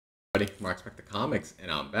Mark Spector Comics, and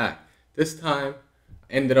I'm back. This time,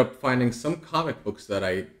 I ended up finding some comic books that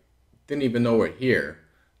I didn't even know were here.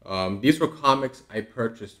 These were comics I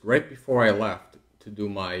purchased right before I left to do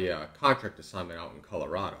my contract assignment out in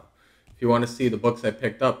Colorado. If you want to see the books I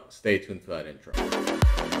picked up, stay tuned for that intro.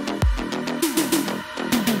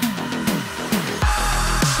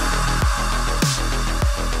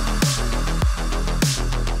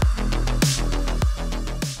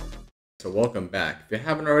 So welcome back. If you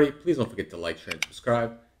haven't already, please don't forget to like, share, and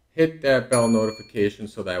subscribe. Hit that bell notification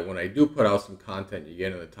so that when I do put out some content, you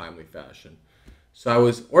get in a timely fashion. So I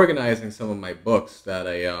was organizing some of my books that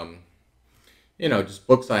just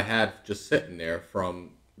books I had just sitting there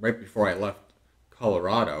from right before I left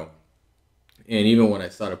Colorado. And even when I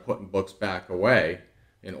started putting books back away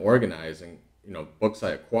and organizing, books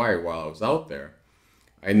I acquired while I was out there,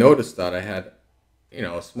 I noticed that I had,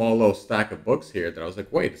 a small little stack of books here that I was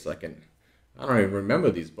like, wait a second. I don't even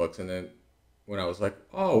remember these books. And then when I was like,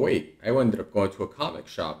 oh, wait, I ended up going to a comic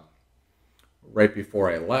shop right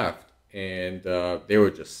before I left, and they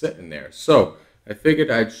were just sitting there. So I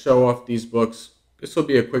figured I'd show off these books. This will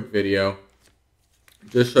be a quick video.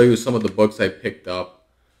 Just show you some of the books I picked up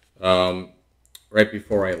right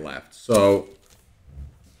before I left. So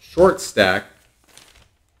short stack,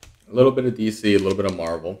 a little bit of DC, a little bit of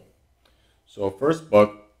Marvel. So first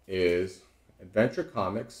book is Adventure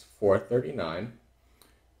Comics 439,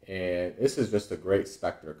 and this is just a great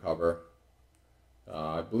Spector cover.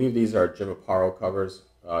 I believe these are Jim Aparo covers.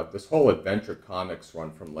 This whole Adventure Comics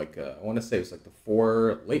run from I want to say it was like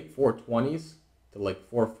the late 420s to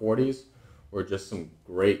like 440s were just some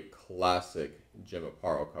great classic Jim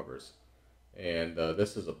Aparo covers. And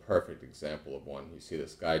this is a perfect example of one. You see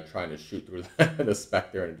this guy trying to shoot through the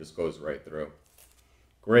Spector and it just goes right through.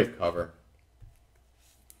 Great cover.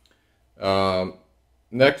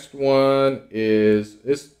 Next one is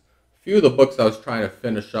a few of the books I was trying to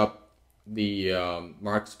finish up the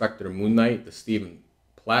Mark Spector Moon Knight, the Stephen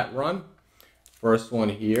Platt run. First one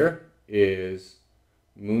here is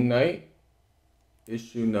Moon Knight,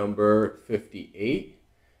 issue number 58,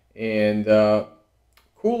 and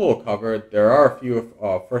cool little cover. There are a few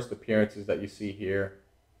first appearances that you see here,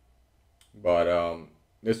 but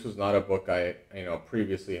this was not a book I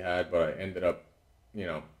previously had, but I ended up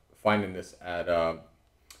finding this at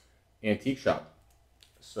antique shop,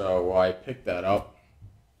 so I picked that up.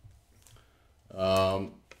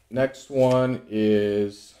 Next one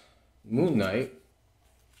is Moon Knight,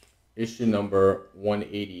 issue number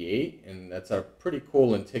 188, and that's a pretty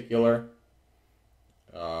cool lenticular.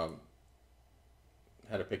 Had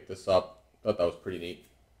to pick this up. Thought that was pretty neat.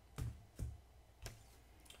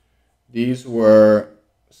 These were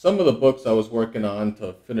some of the books I was working on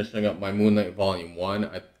to finishing up my Moon Knight Volume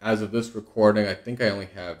 1. As of this recording, I think I only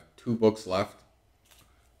have 2 books left.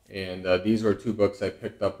 And these were 2 books I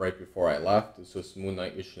picked up right before I left. This was Moon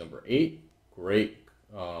Knight issue number 8. Great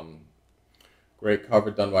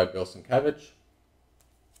cover done by Bill Sienkiewicz.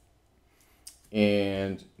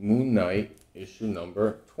 And Moon Knight issue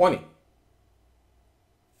number 20.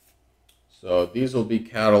 So these will be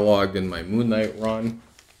cataloged in my Moon Knight run.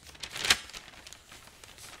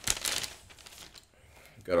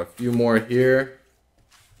 Got a few more here.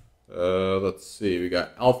 Let's see. We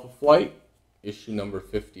got Alpha Flight, issue number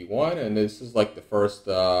 51, and this is like the first,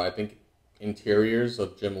 I think, interiors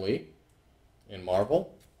of Jim Lee in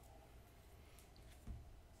Marvel.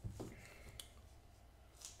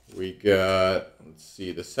 We got, let's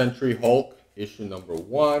see, the Century Hulk, issue number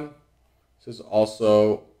 1. This is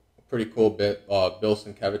also a pretty cool bit, Bill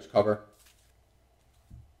Sienkiewicz cover.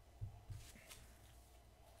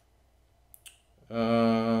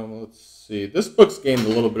 Let's see. This book's gained a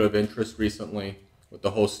little bit of interest recently with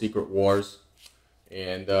the whole Secret Wars.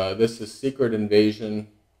 And this is Secret Invasion,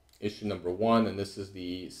 issue number 1. And this is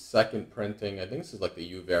the second printing. I think this is like the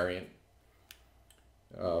U variant.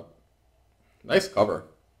 Nice cover.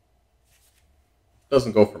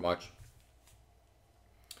 Doesn't go for much.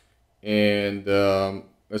 And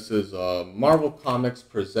this is Marvel Comics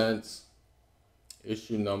Presents,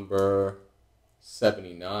 issue number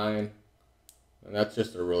 79. And that's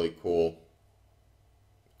just a really cool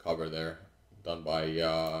cover there, done by,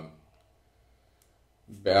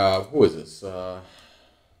 who is this?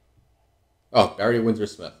 Barry Windsor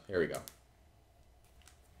Smith. Here we go.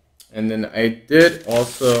 And then I did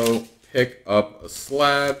also pick up a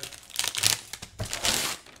slab.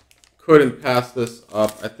 Couldn't pass this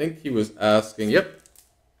up. I think he was asking, yep,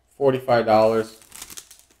 $45.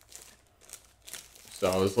 So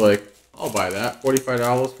I was like, I'll buy that.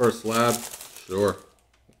 $45 for a slab. Sure.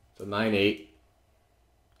 It's a 9/8.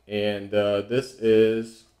 And this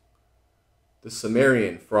is The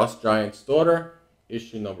Cimmerian, Frost Giant's Daughter,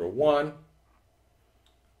 issue number 1.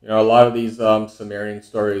 You know, a lot of these Cimmerian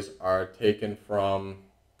stories are taken from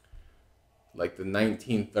like the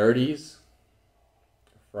 1930s.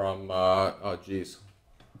 From, oh geez,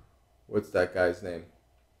 what's that guy's name?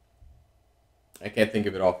 I can't think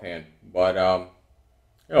of it offhand, but,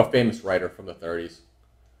 you know, a famous writer from the 30s.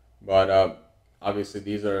 But obviously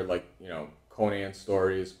these are like, you know, Conan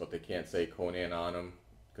stories, but they can't say Conan on them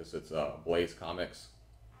because it's Blaze Comics.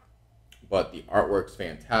 But the artwork's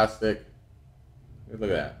fantastic. Look at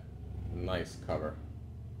that. Nice cover.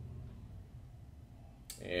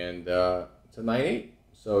 And it's a 9.8.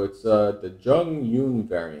 So it's the Jung Yoon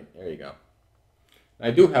variant. There you go.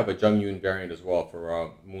 And I do have a Jung Yoon variant as well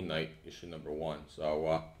for Moon Knight issue number 1.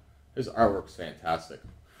 So his artwork's fantastic.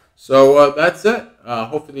 So that's it.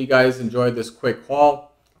 Hopefully you guys enjoyed this quick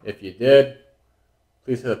haul. If you did,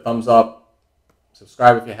 please hit a thumbs up.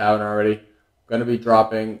 Subscribe if you haven't already. I'm going to be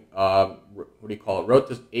dropping, Road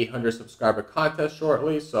to 800 subscriber contest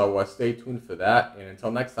shortly. So stay tuned for that. And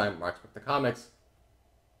until next time, Mark Spector Comics.